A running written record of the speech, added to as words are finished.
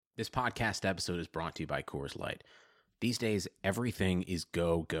This podcast episode is brought to you by Coors Light. These days, everything is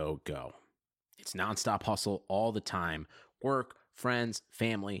go, go, go. It's nonstop hustle all the time. Work, friends,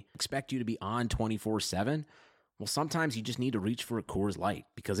 family expect you to be on 24/7. Well, sometimes you just need to reach for a Coors Light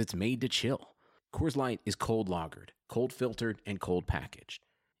because it's made to chill. Coors Light is cold lagered, cold filtered, and cold packaged.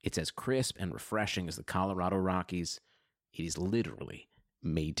 It's as crisp and refreshing as the Colorado Rockies. It is literally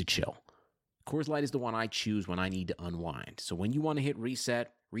made to chill. Coors Light is the one I choose when I need to unwind. So when you want to hit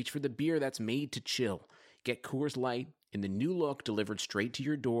reset, reach for the beer that's made to chill. Get Coors Light in the new look delivered straight to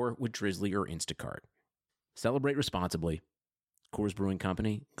your door with Drizzly or Instacart. Celebrate responsibly. Coors Brewing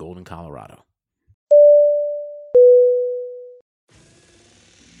Company, Golden, Colorado.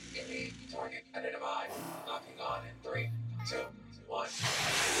 Target identified. Locking on in 3, 2, 1.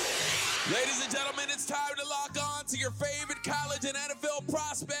 Ladies and gentlemen, it's time to lock on to your favorite college and NFL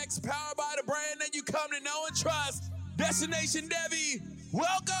prospects, powered by the brand that you come to know and trust, Destination Devy.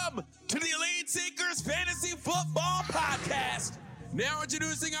 Welcome to the Elite Seekers Fantasy Football Podcast. Now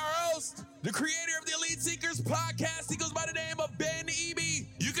introducing our host, the creator of the Elite Seekers Podcast. He goes by the name of Ben Eby.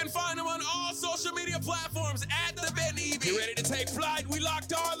 You can find him on all social media platforms at the Ben Eby. Get ready to take flight. We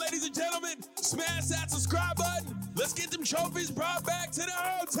locked on, ladies and gentlemen. Smash that subscribe button. Let's get them trophies brought back to the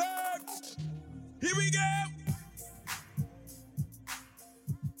hotel. Here we go.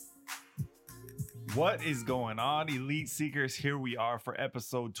 What is going on, Elite Seekers? Here we are for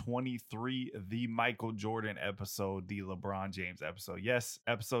episode 23, the Michael Jordan episode, the LeBron James episode. Yes,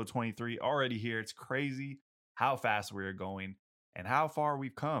 episode 23 already here. It's crazy how fast we're going and how far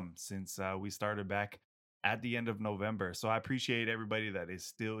we've come since we started back at the end of November. So I appreciate everybody that is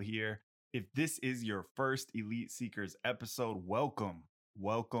still here. If this is your first Elite Seekers episode, welcome.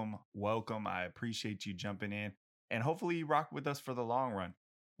 I appreciate you jumping in, and hopefully you rock with us for the long run.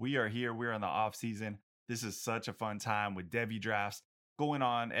 We are here. We're in the off season. This is such a fun time with Devy drafts going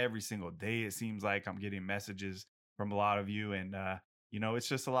on every single day. It seems like I'm getting messages from a lot of you, and it's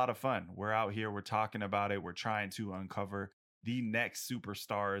just a lot of fun. We're out here. We're talking about it. We're trying to uncover the next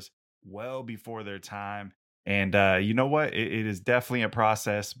superstars well before their time. And you know what? It is definitely a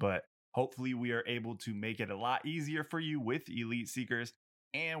process, but hopefully we are able to make it a lot easier for you with Elite Seekers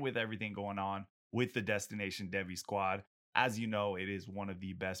and with everything going on with the Destination Devy squad. As you know, it is one of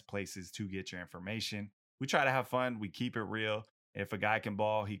the best places to get your information. We try to have fun. We keep it real. If a guy can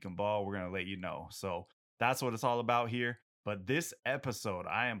ball, he can ball. We're going to let you know. So that's what it's all about here. But this episode,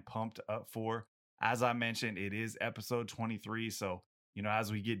 I am pumped up for. As I mentioned, it is episode 23. So,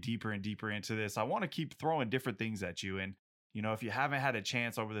 as we get deeper and deeper into this, I want to keep throwing different things at you. And, if you haven't had a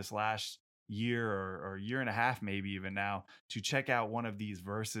chance over this last year or year and a half, maybe even now, to check out one of these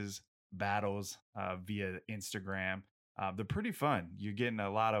versus battles via Instagram, they're pretty fun. You're getting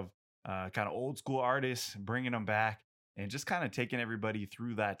a lot of kind of old school artists, bringing them back and just kind of taking everybody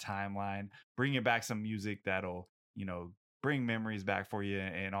through that timeline, bringing back some music that'll, bring memories back for you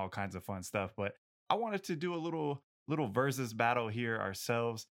and all kinds of fun stuff. But I wanted to do a little versus battle here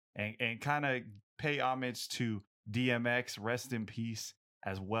ourselves and kind of pay homage to DMX, rest in peace,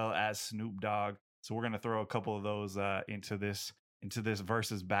 as well as Snoop Dogg. So we're going to throw a couple of those into this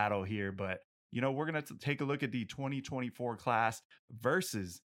versus battle here. But we're going to take a look at the 2024 class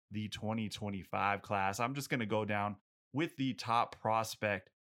versus the 2025 class. I'm just going to go down with the top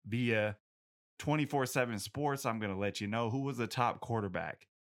prospect via 24/7 Sports. I'm going to let you know who was the top quarterback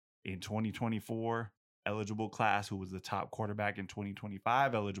in 2024 eligible class, who was the top quarterback in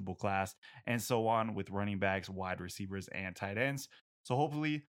 2025 eligible class, and so on with running backs, wide receivers, and tight ends. So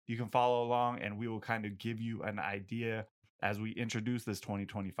hopefully you can follow along, and we will kind of give you an idea as we introduce this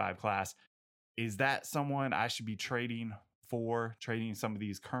 2025 class. Is that someone I should be trading some of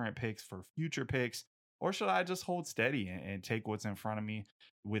these current picks for future picks? Or should I just hold steady and take what's in front of me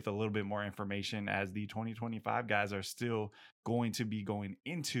with a little bit more information, as the 2025 guys are still going to be going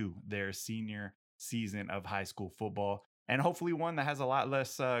into their senior season of high school football, and hopefully one that has a lot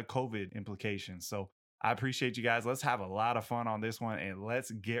less COVID implications. So I appreciate you guys. Let's have a lot of fun on this one, and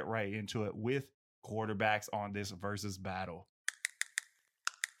let's get right into it with quarterbacks on this versus battle.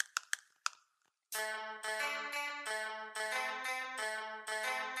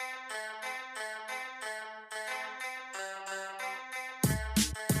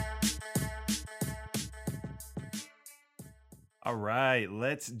 All right,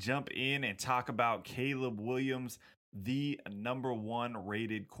 let's jump in and talk about Caleb Williams, the number 1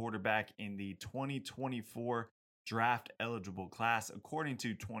 rated quarterback in the 2024 draft eligible class. According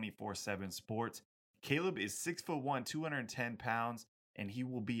to 24/7 Sports, Caleb is 6'1", 210 pounds, and he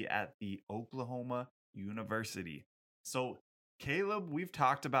will be at the Oklahoma University. So Caleb, we've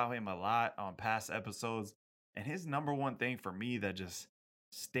talked about him a lot on past episodes, and his number one thing for me that just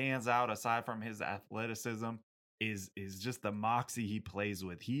stands out aside from his athleticism is just the moxie he plays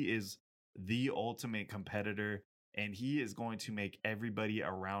with. He is the ultimate competitor, and he is going to make everybody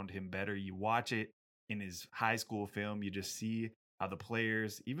around him better. You watch it in his high school film, you just see how the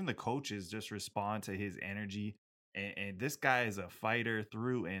players, even the coaches, just respond to his energy. And this guy is a fighter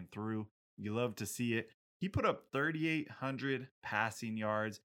through and through. You love to see it. He put up 3,800 passing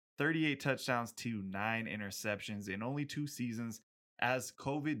yards, 38 touchdowns to 9 interceptions in only 2 seasons, as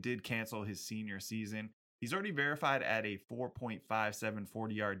COVID did cancel his senior season. He's already verified at a 4.57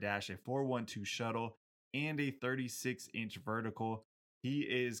 40-yard dash, a 4.12 shuttle, and a 36-inch vertical. He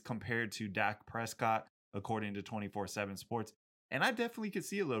is compared to Dak Prescott, according to 24/7 Sports. And I definitely could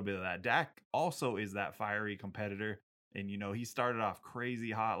see a little bit of that. Dak also is that fiery competitor. And, you know, he started off crazy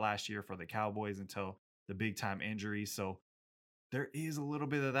hot last year for the Cowboys until the big time injury. So there is a little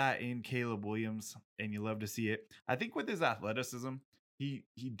bit of that in Caleb Williams, and you love to see it. I think with his athleticism, he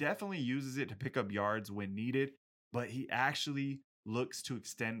definitely uses it to pick up yards when needed, but he actually looks to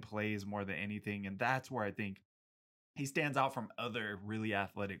extend plays more than anything. And that's where I think he stands out from other really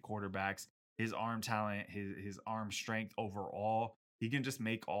athletic quarterbacks. His arm talent, his arm strength overall, he can just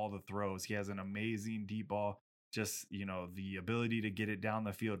make all the throws. He has an amazing deep ball, just, you know, the ability to get it down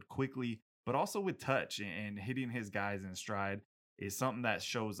the field quickly, but also with touch, and hitting his guys in stride is something that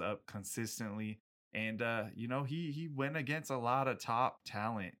shows up consistently. And, you know, he went against a lot of top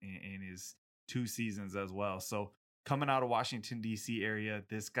talent in his 2 seasons as well. So coming out of Washington, D.C. area,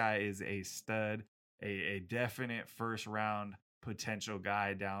 this guy is a stud, a definite first round potential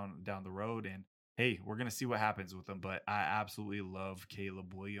guy down the road. And hey, we're going to see what happens with him. But I absolutely love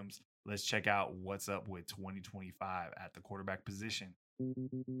Caleb Williams. Let's check out what's up with 2025 at the quarterback position.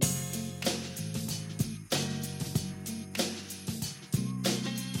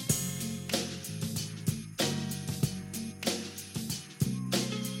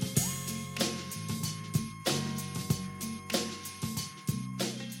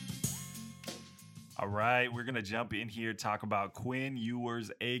 All right, we're going to jump in here, talk about Quinn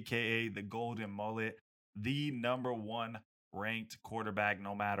Ewers, a.k.a. the Golden Mullet, the #1 ranked quarterback,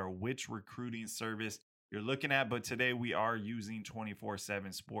 no matter which recruiting service you're looking at. But today we are using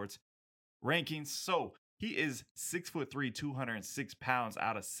 24/7 Sports rankings. So he is 6'3", 206 pounds,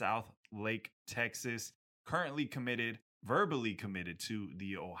 out of South Lake, Texas, currently verbally committed to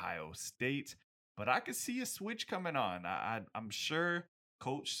the Ohio State. But I could see a switch coming on. I'm sure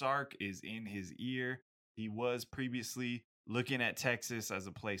Coach Sark is in his ear. He was previously looking at Texas as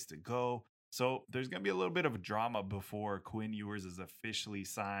a place to go. So there's going to be a little bit of a drama before Quinn Ewers is officially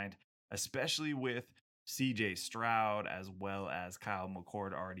signed, especially with CJ Stroud as well as Kyle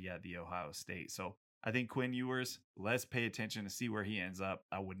McCord already at the Ohio State. So I think Quinn Ewers, let's pay attention to see where he ends up.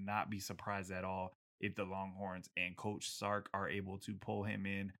 I would not be surprised at all if the Longhorns and Coach Sark are able to pull him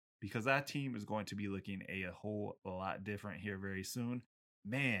in, because that team is going to be looking a whole lot different here very soon.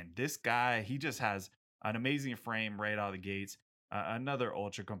 Man, this guy, he just has an amazing frame right out of the gates. Another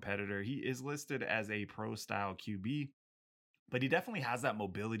ultra competitor. He is listed as a pro style QB, but he definitely has that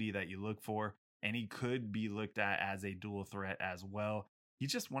mobility that you look for, and he could be looked at as a dual threat as well.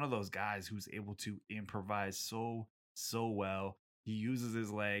 He's just one of those guys who's able to improvise so well. He uses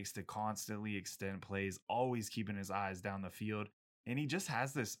his legs to constantly extend plays, always keeping his eyes down the field, and he just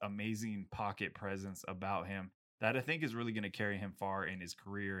has this amazing pocket presence about him that I think is really going to carry him far in his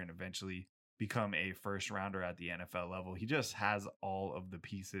career and eventually become a first rounder at the NFL level. He just has all of the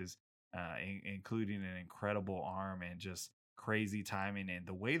pieces, including an incredible arm and just crazy timing, and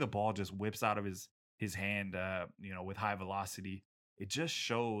the way the ball just whips out of his hand, with high velocity. It just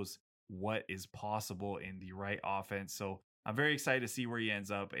shows what is possible in the right offense. So I'm very excited to see where he ends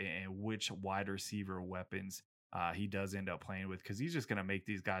up and which wide receiver weapons he does end up playing with, because he's just going to make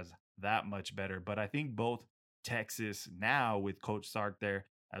these guys that much better. But I think both Texas now with Coach Sark there,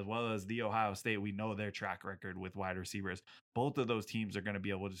 as well as the Ohio State, we know their track record with wide receivers. Both of those teams are going to be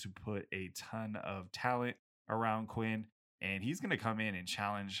able to put a ton of talent around Quinn, and he's going to come in and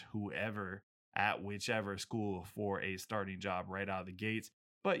challenge whoever at whichever school for a starting job right out of the gates.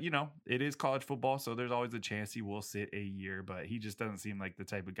 But, it is college football, so there's always a chance he will sit a year, but he just doesn't seem like the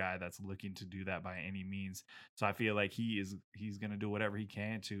type of guy that's looking to do that by any means. So I feel like he's going to do whatever he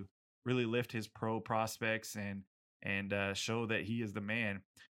can to really lift his pro prospects and show that he is the man.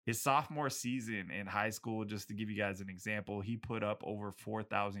 His sophomore season in high school, just to give you guys an example, he put up over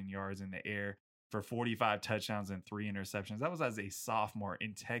 4,000 yards in the air for 45 touchdowns and 3 interceptions. That was as a sophomore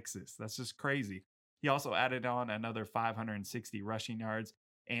in Texas. That's just crazy. He also added on another 560 rushing yards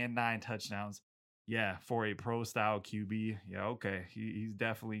and 9 touchdowns. Yeah, for a pro style QB. Yeah, okay. He's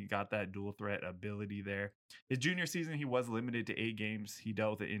definitely got that dual threat ability there. His junior season, he was limited to 8 games. He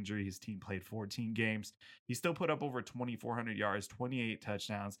dealt with an injury. His team played 14 games. He still put up over 2,400 yards, 28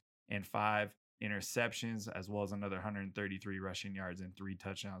 touchdowns, and 5 interceptions, as well as another 133 rushing yards and 3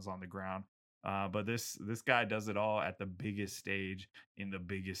 touchdowns on the ground. But this guy does it all at the biggest stage in the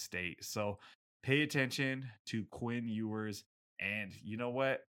biggest state. So pay attention to Quinn Ewers. And you know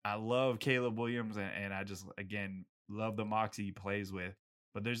what? I love Caleb Williams, and I just, again, love the moxie he plays with.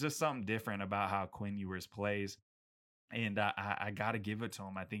 But there's just something different about how Quinn Ewers plays. And I got to give it to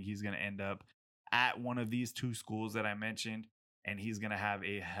him. I think he's going to end up at one of these 2 schools that I mentioned, and he's going to have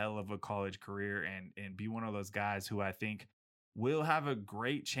a hell of a college career and be one of those guys who I think will have a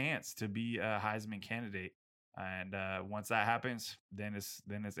great chance to be a Heisman candidate. And once that happens, then it's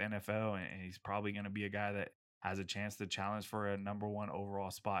NFL, and he's probably going to be a guy that has a chance to challenge for a number 1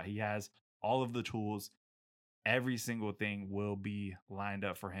 overall spot. He has all of the tools. Every single thing will be lined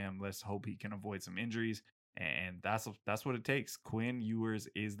up for him. Let's hope he can avoid some injuries. And that's what it takes. Quinn Ewers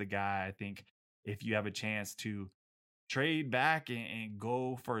is the guy. I think if you have a chance to trade back and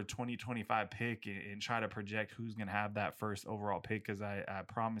go for a 2025 pick and try to project who's going to have that first overall pick, because I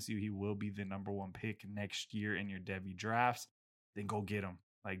promise you he will be the number 1 pick next year in your Devy drafts, then go get him.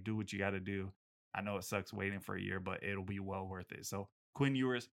 Like, do what you got to do. I know it sucks waiting for a year, but it'll be well worth it. So Quinn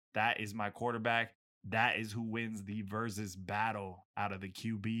Ewers, that is my quarterback. That is who wins the versus battle out of the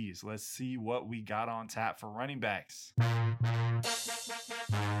QBs. Let's see what we got on tap for running backs.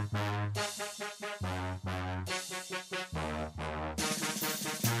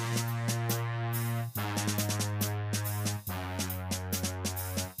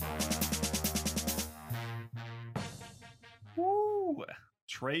 Woo!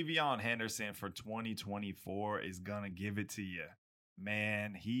 TreVeyon Henderson for 2024 is going to give it to you.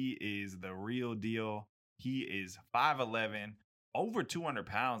 Man, he is the real deal. He is 5'11", over 200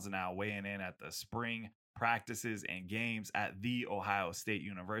 pounds now, weighing in at the spring practices and games at The Ohio State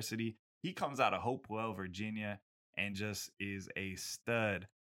University. He comes out of Hopewell, Virginia, and just is a stud.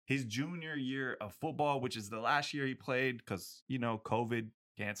 His junior year of football, which is the last year he played because, COVID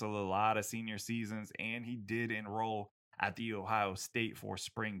canceled a lot of senior seasons, and he did enroll at The Ohio State for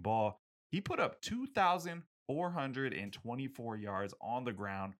spring ball. He put up 2,424 yards on the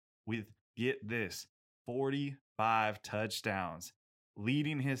ground with, get this, 45 touchdowns,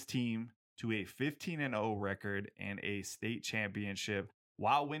 leading his team to a 15-0 record and a state championship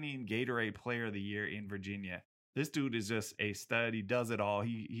while winning Gatorade Player of the Year in Virginia. This dude is just a stud. He does it all.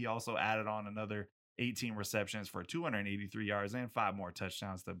 He also added on another 18 receptions for 283 yards and 5 more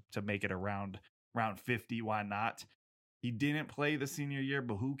touchdowns to make it around 50. Why not? He didn't play the senior year,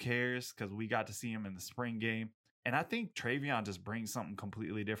 but who cares? Because we got to see him in the spring game. And I think TreVeyon just brings something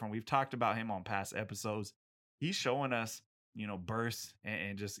completely different. We've talked about him on past episodes. He's showing us, bursts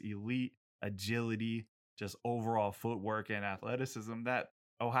and just elite agility, just overall footwork and athleticism that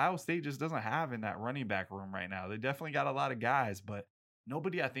Ohio State just doesn't have in that running back room right now. They definitely got a lot of guys, but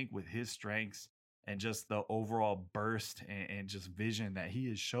nobody, I think, with his strengths and just the overall burst and just vision that he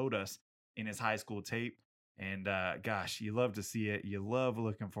has showed us in his high school tape. And gosh, you love to see it. You love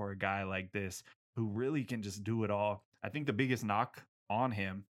looking for a guy like this who really can just do it all. I think the biggest knock on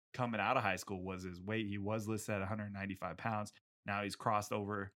him coming out of high school was his weight. He was listed at 195 pounds. Now he's crossed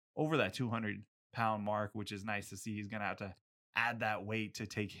over that 200-pound mark, which is nice to see. He's going to have to add that weight to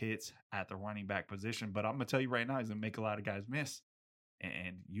take hits at the running back position. But I'm going to tell you right now, he's going to make a lot of guys miss.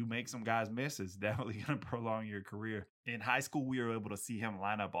 And you make some guys miss, it's definitely going to prolong your career. In high school, we were able to see him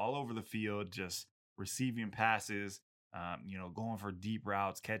line up all over the field, just receiving passes, going for deep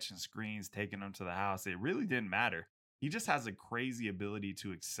routes, catching screens, taking them to the house. It really didn't matter. He just has a crazy ability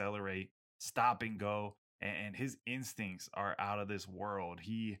to accelerate, stop and go, and his instincts are out of this world.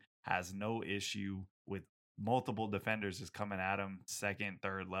 He has no issue with multiple defenders just coming at him second,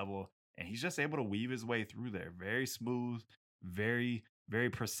 third level, and he's just able to weave his way through there. Very smooth, very,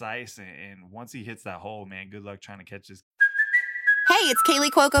 very precise, and once he hits that hole, man, good luck trying to catch this. Hey, it's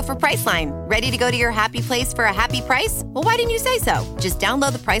Kaylee Cuoco for Priceline. Ready to go to your happy place for a happy price? Well, why didn't you say so? Just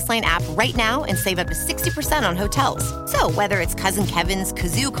download the Priceline app right now and save up to 60% on hotels. So whether it's Cousin Kevin's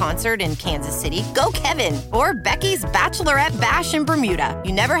Kazoo Concert in Kansas City, go Kevin, or Becky's Bachelorette Bash in Bermuda,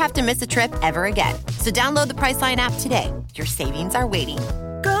 you never have to miss a trip ever again. So download the Priceline app today. Your savings are waiting.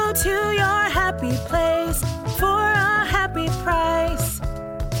 Go to your happy place for a happy price.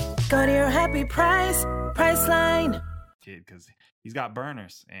 Go to your happy price, Priceline. Kid, because he's got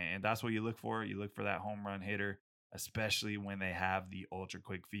burners, and that's what you look for. You look for that home run hitter, especially when they have the ultra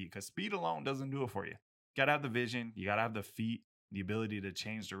quick feet, because speed alone doesn't do it for you. You got to have the vision. You got to have the feet the ability to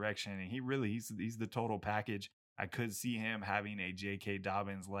change direction. And he's the total package. I could see him having a J.K.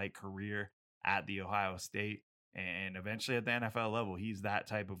 Dobbins-like career at the Ohio State and eventually at the NFL level. He's that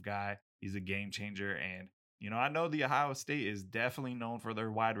type of guy. He's a game changer. And, I know the Ohio State is definitely known for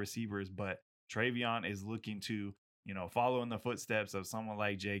their wide receivers, but Travion is looking to, follow in the footsteps of someone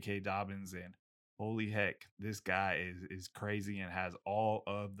like J.K. Dobbins. And holy heck, this guy is crazy and has all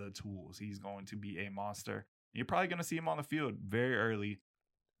of the tools. He's going to be a monster. You're probably going to see him on the field very early.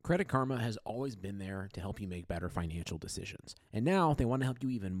 Credit Karma has always been there to help you make better financial decisions. And now they want to help you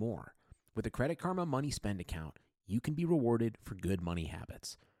even more. With the Credit Karma Money Spend account, you can be rewarded for good money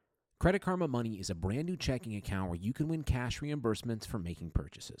habits. Credit Karma Money is a brand new checking account where you can win cash reimbursements for making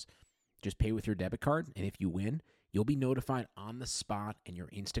purchases. Just pay with your debit card, and if you win, you'll be notified on the spot, and your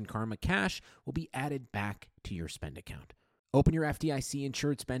Instant Karma cash will be added back to your spend account. Open your FDIC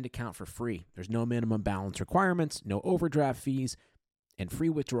insured spend account for free. There's no minimum balance requirements, no overdraft fees, and free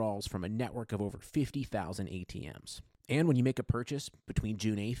withdrawals from a network of over 50,000 ATMs. And when you make a purchase between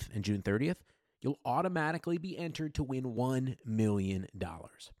June 8th and June 30th, you'll automatically be entered to win $1 million.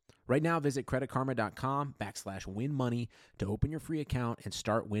 Right now, visit creditkarma.com/winmoney to open your free account and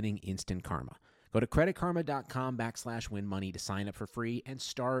start winning instant karma. Go to creditkarma.com/winmoney to sign up for free and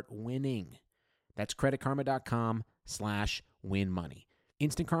start winning. That's creditkarma.com/winmoney.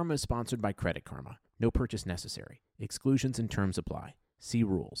 Instant Karma is sponsored by Credit Karma. No purchase necessary. Exclusions and terms apply. See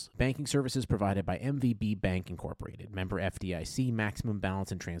rules. Banking services provided by MVB Bank Incorporated. Member FDIC. Maximum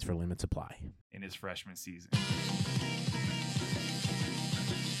balance and transfer limits apply. In his freshman season.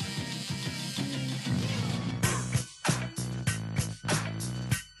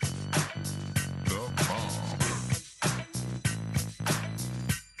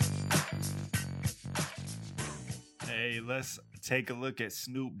 Hey, let's take a look at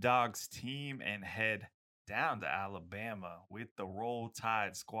Snoop Dogg's team and head down to Alabama with the Roll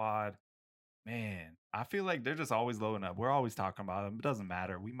Tide squad. Man, I feel like they're just always loading up. We're always talking about them. It doesn't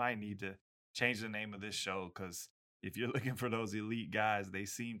matter. We might need to change the name of this show because if you're looking for those elite guys, they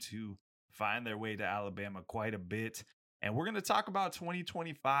seem to find their way to Alabama quite a bit. And we're going to talk about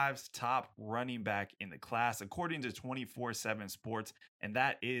 2025's top running back in the class, according to 24/7 Sports. And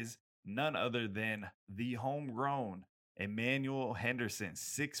that is none other than the homegrown Emmanuel Henderson,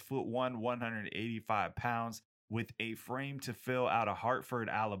 6'1", 185 pounds, with a frame to fill out of Hartford,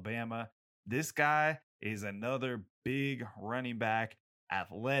 Alabama. This guy is another big running back,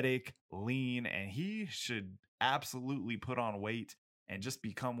 athletic, lean, and he should absolutely put on weight and just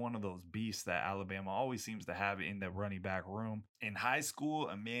become one of those beasts that Alabama always seems to have in the running back room. In high school,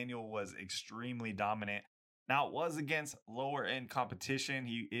 Emmanuel was extremely dominant. Now, it was against lower end competition.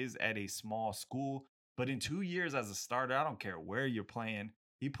 He is at a small school, but in 2 years as a starter, I don't care where you're playing,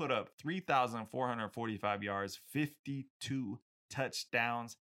 he put up 3,445 yards, 52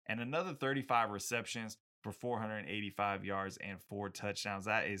 touchdowns, and another 35 receptions for 485 yards and 4 touchdowns.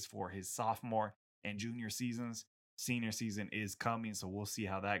 That is for his sophomore and junior seasons. Senior season is coming, so we'll see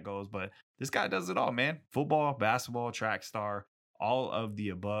how that goes. But this guy does it all, man. Football, basketball, track star, all of the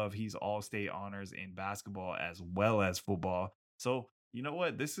above. He's all-state honors in basketball as well as football. So, you know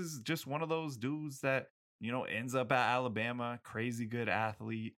what? This is just one of those dudes that, ends up at Alabama. Crazy good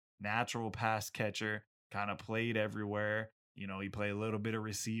athlete, natural pass catcher, kind of played everywhere. He played a little bit of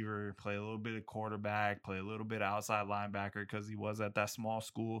receiver, play a little bit of quarterback, play a little bit of outside linebacker because he was at that small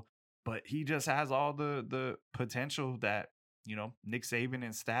school. But he just has all the potential that, Nick Saban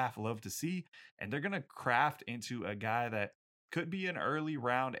and staff love to see. And they're going to craft into a guy that could be an early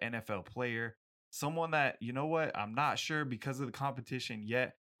round NFL player. Someone that, I'm not sure because of the competition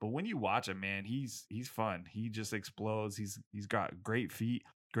yet. But when you watch him, man, he's fun. He just explodes. He's got great feet,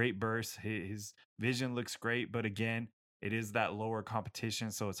 great bursts. His vision looks great. But again, it is that lower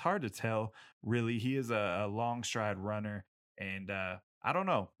competition. So it's hard to tell, really. He is a long stride runner. And I don't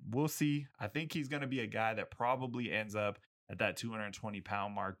know. We'll see. I think he's going to be a guy that probably ends up at that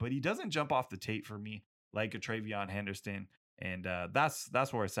 220-pound mark. But he doesn't jump off the tape for me like a Travion Henderson. And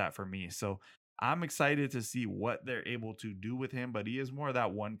that's where it's at for me. So I'm excited to see what they're able to do with him. But he is more of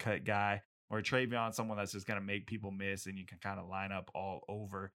that one-cut guy, or Travion, someone that's just going to make people miss and you can kind of line up all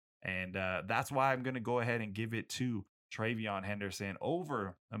over. And that's why I'm going to go ahead and give it to Travion Henderson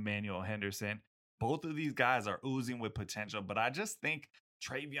over Emmanuel Henderson. Both of these guys are oozing with potential, but I just think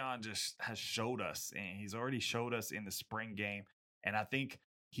Travion just has showed us, and he's already showed us in the spring game. And I think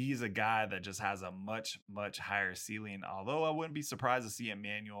he's a guy that just has a much, much higher ceiling. Although I wouldn't be surprised to see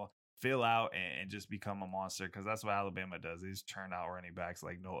Emmanuel fill out and just become a monster, because that's what Alabama does. They just turn out running backs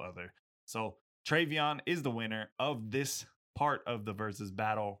like no other. So Travion is the winner of this part of the versus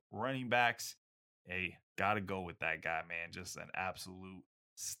battle running backs. hey, got to go with that guy, man. Just an absolute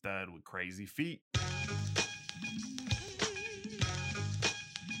stud with crazy feet.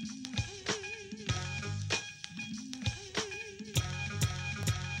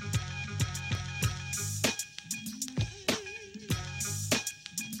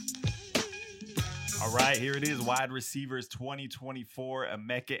 All right, here it is. Wide receivers 2024.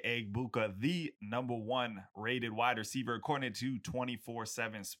 Emeka Egbuka, the #1 rated wide receiver according to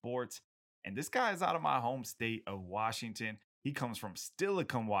 24/7 Sports. And this guy is out of my home state of Washington. He comes from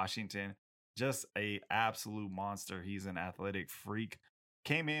Steilacoom, Washington. Just a absolute monster. He's an athletic freak.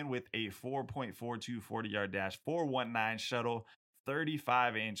 Came in with a 4.42 40-yard dash, 4.19 shuttle,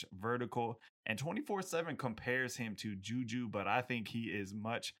 35-inch vertical, and 24/7 compares him to Juju, but I think he is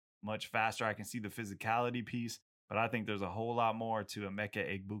much faster. I can see the physicality piece, but I think there's a whole lot more to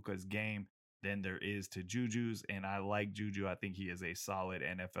Emeka Egbuka's game than there is to Juju's, and I like Juju. I think he is a solid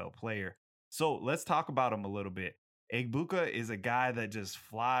NFL player. So let's talk about him a little bit. Egbuka is a guy that just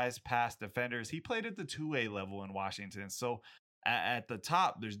flies past defenders. He played at the 2A level in Washington, so at the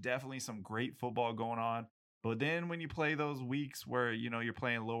top, there's definitely some great football going on. But then when you play those weeks where, you're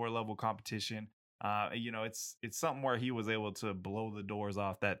playing lower level competition, it's something where he was able to blow the doors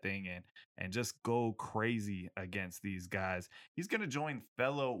off that thing and just go crazy against these guys. He's going to join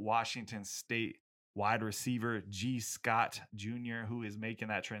fellow Washington State wide receiver G. Scott Jr., who is making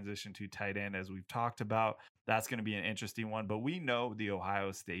that transition to tight end, as we've talked about. That's going to be an interesting one. But we know the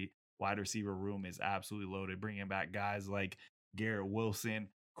Ohio State wide receiver room is absolutely loaded, bringing back guys like Garrett Wilson,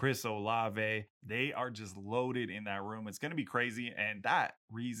 Chris Olave. They are just loaded in that room. It's going to be crazy. And that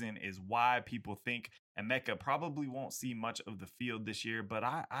reason is why people think Emeka probably won't see much of the field this year. But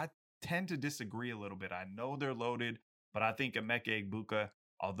I tend to disagree a little bit. I know they're loaded, but I think Emeka Egbuka,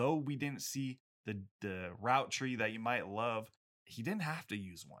 although we didn't see the route tree that you might love, he didn't have to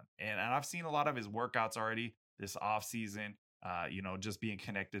use one. And I've seen a lot of his workouts already this offseason, just being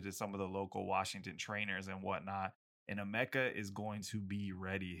connected to some of the local Washington trainers and whatnot. And Emeka is going to be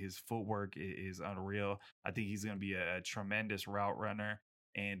ready. His footwork is unreal. I think he's going to be a tremendous route runner.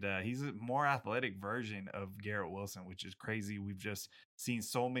 And he's a more athletic version of Garrett Wilson, which is crazy. We've just seen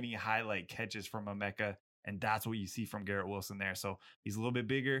so many highlight catches from Emeka, and that's what you see from Garrett Wilson there. So he's a little bit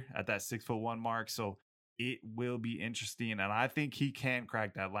bigger at that 6'1" mark. So it will be interesting. And I think he can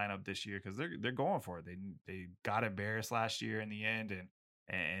crack that lineup this year because they're going for it. They got embarrassed last year in the end,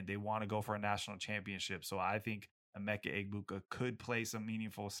 and they want to go for a national championship. So I think Emeka Egbuka could play some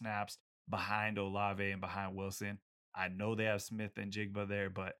meaningful snaps behind Olave and behind Wilson. I know they have Smith and Jigba there,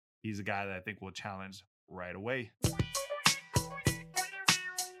 but he's a guy that I think will challenge right away.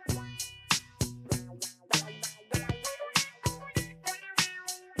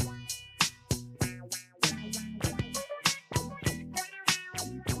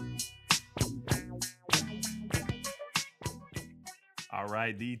 All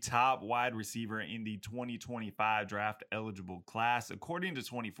right, the top wide receiver in the 2025 draft eligible class, according to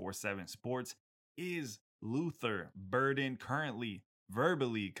 24/7 Sports, is Luther Burden, currently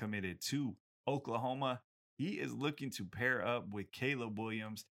verbally committed to Oklahoma. He is looking to pair up with Caleb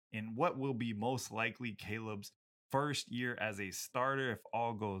Williams in what will be most likely Caleb's first year as a starter if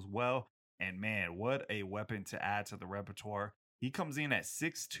all goes well. And man, what a weapon to add to the repertoire. He comes in at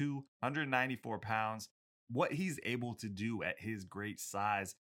 6'2", 194 pounds. What he's able to do at his great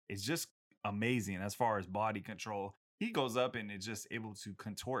size is just amazing as far as body control. He goes up and is just able to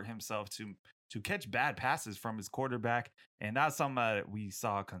contort himself to catch bad passes from his quarterback. And that's something that we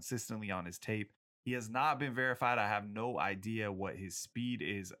saw consistently on his tape. He has not been verified. I have no idea what his speed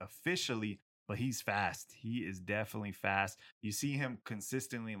is officially, but he's fast. He is definitely fast. You see him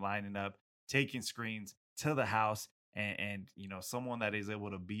consistently lining up, taking screens to the house, and someone that is able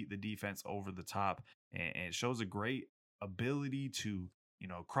to beat the defense over the top, and shows a great ability to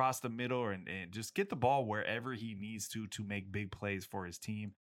cross the middle and just get the ball wherever he needs to make big plays for his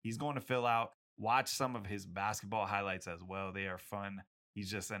team. He's going to fill out. Watch some of his basketball highlights as well. They are fun.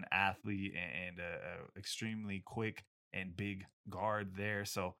 He's just an athlete and a extremely quick and big guard there.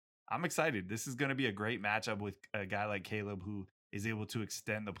 So I'm excited. This is going to be a great matchup with a guy like Caleb, who is able to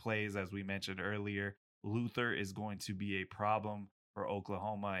extend the plays, as we mentioned earlier. Luther is going to be a problem for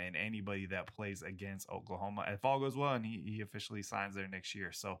Oklahoma and anybody that plays against Oklahoma if all goes well and he officially signs there next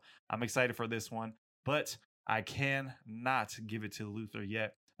year. So I'm excited for this one, but I cannot give it to Luther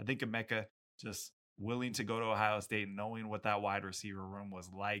yet. I think Emeka just willing to go to Ohio State, knowing what that wide receiver room was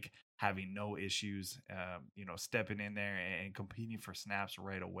like, having no issues, stepping in there and competing for snaps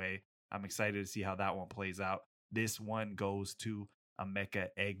right away. I'm excited to see how that one plays out. This one goes to Emeka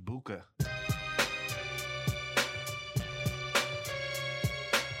Egbuka.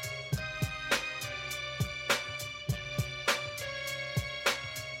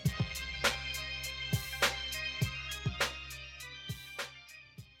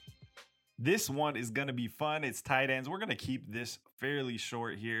 This one is going to be fun. It's tight ends. We're going to keep this fairly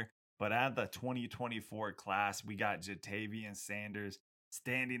short here. But at the 2024 class, we got Ja'Tavion Sanders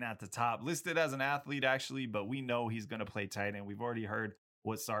standing at the top, listed as an athlete actually, but we know he's going to play tight end. We've already heard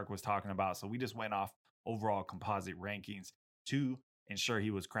what Sark was talking about. So we just went off overall composite rankings to ensure he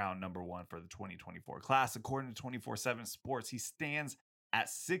was crowned number one for the 2024 class. According to 24/7 Sports, he stands at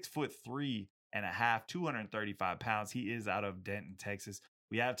 6'3.5", 235 pounds. He is out of Denton, Texas.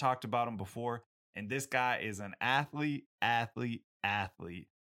 We have talked about him before, and this guy is an athlete.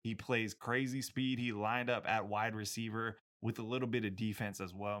 He plays crazy speed. He lined up at wide receiver with a little bit of defense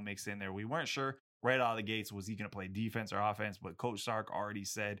as well mixed in there. We weren't sure right out of the gates, was he going to play defense or offense? But Coach Sark already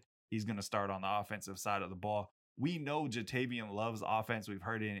said he's going to start on the offensive side of the ball. We know Ja'Tavion loves offense. We've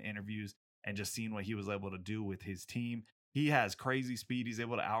heard it in interviews and just seen what he was able to do with his team. He has crazy speed. He's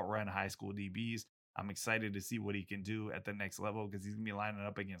able to outrun high school DBs. I'm excited to see what he can do at the next level because he's going to be lining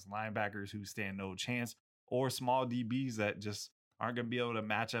up against linebackers who stand no chance or small DBs that just aren't going to be able to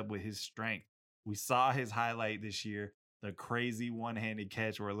match up with his strength. We saw his highlight this year, the crazy one-handed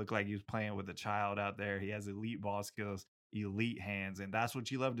catch where it looked like he was playing with a child out there. He has elite ball skills, elite hands, and that's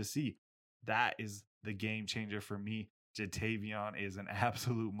what you love to see. That is the game changer for me. Ja'Tavion is an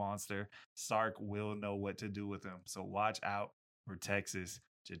absolute monster. Sark will know what to do with him. So watch out for Texas,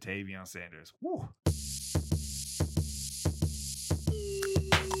 Ja'Tavion Sanders. Woo!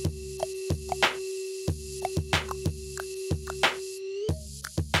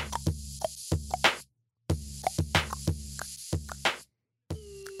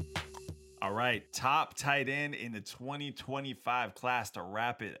 All right, top tight end in the 2025 class to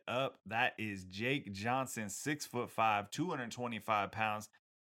wrap it up. That is Jake Johnson, 6'5", 225 pounds.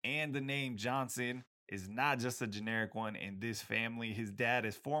 And the name Johnson is not just a generic one in this family. His dad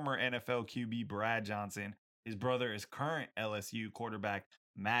is former NFL QB Brad Johnson. His brother is current LSU quarterback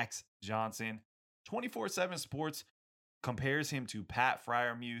Max Johnson. 24/7 Sports compares him to Pat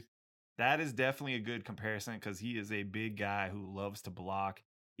Freiermuth. That is definitely a good comparison because he is a big guy who loves to block.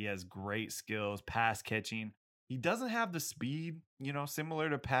 He has great skills, pass catching. He doesn't have the speed, similar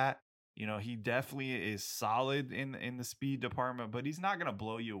to Pat. He definitely is solid in the speed department, but he's not going to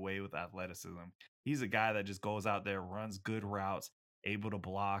blow you away with athleticism. He's a guy that just goes out there, runs good routes, able to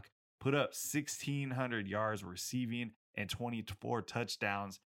block, put up 1,600 yards receiving and 24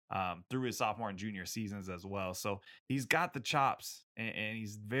 touchdowns through his sophomore and junior seasons as well. So he's got the chops and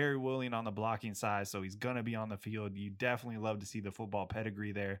he's very willing on the blocking side. So he's going to be on the field. You definitely love to see the football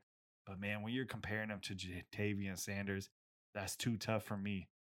pedigree there. But man, when you're comparing him to Ja'Tavion Sanders, that's too tough for me.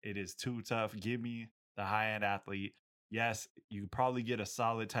 It is too tough. Give me the high-end athlete. Yes, you probably get a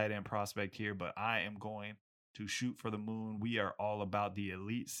solid tight end prospect here, but I am going to shoot for the moon. We are all about the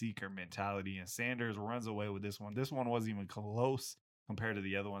elite seeker mentality, and Sanders runs away with this one. This one wasn't even close compared to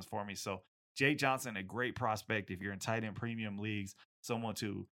the other ones for me. So Jake Johnson, a great prospect if you're in tight end premium leagues, someone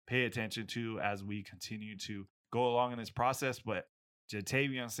to pay attention to as we continue to go along in this process. But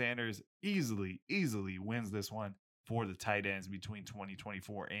Ja'Tavion Sanders easily wins this one for the tight ends between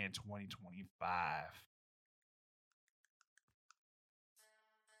 2024 and 2025.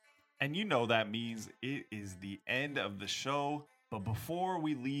 And that means it is the end of the show. But before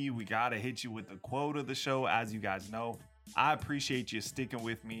we leave, we got to hit you with the quote of the show. As you guys know, I appreciate you sticking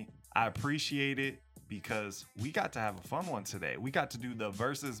with me. I appreciate it because we got to have a fun one today. We got to do the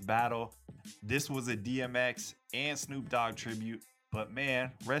versus battle. This was a DMX and Snoop Dogg tribute. But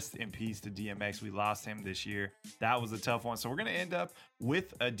man, rest in peace to DMX. We lost him this year. That was a tough one. So we're going to end up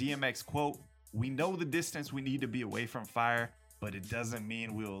with a DMX quote. We know the distance we need to be away from fire, but it doesn't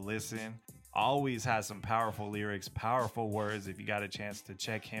mean we will listen. Always has some powerful lyrics, powerful words if you got a chance to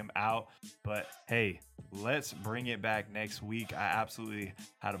check him out. But hey, let's bring it back next week. I absolutely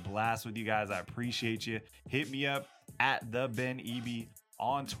had a blast with you guys. I appreciate you. Hit me up at the Ben Eby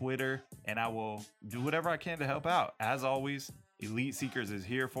on Twitter, and I will do whatever I can to help out. As always, Elite Seekers is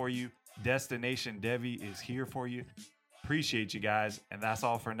here for you. Destination Devi is here for you. Appreciate you guys. And that's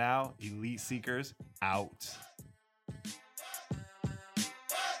all for now. Elite Seekers out.